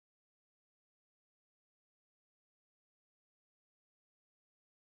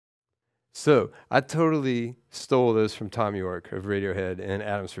So I totally stole those from Tom York of Radiohead and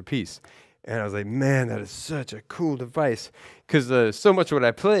Atoms for Peace. And I was like, man, that is such a cool device. Because so much of what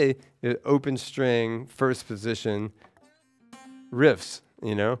I play is open string, first position riffs,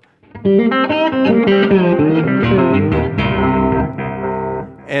 you know?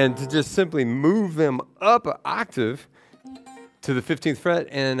 And to just simply move them up an octave to the 15th fret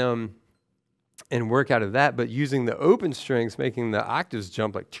and work out of that, but using the open strings, making the octaves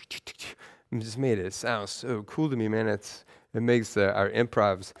jump like, and just made it sound so cool to me, man. It makes our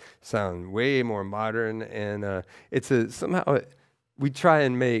improvs sound way more modern, and we try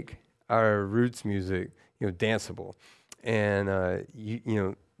and make our roots music, danceable, and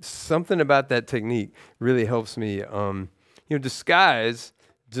something about that technique really helps me, disguise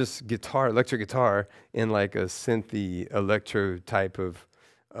just electric guitar in like a synthy electro type of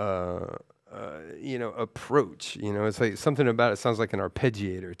approach. It's like something about it sounds like an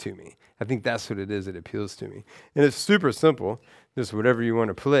arpeggiator to me. I think that's what it is that appeals to me. And it's super simple, just whatever you want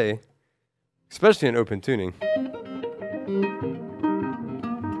to play, especially in open tuning.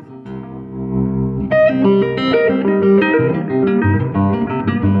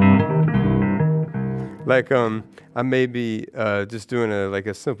 Like I may be just doing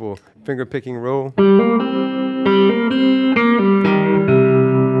a simple finger picking roll.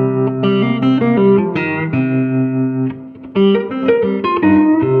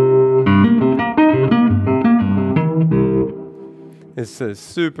 It's a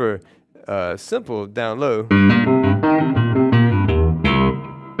super simple down low.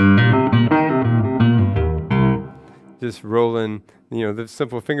 Just rolling, the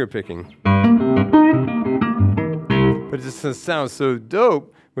simple finger picking. But it just sounds so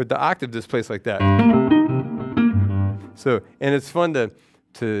dope with the octave displaced like that. So, and it's fun to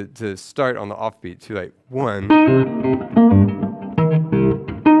start on the offbeat too, like 1.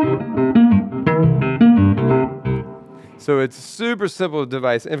 So it's a super simple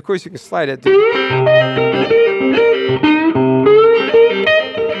device, and of course you can slide it.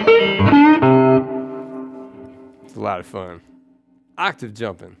 It's a lot of fun. Octave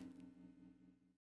jumping.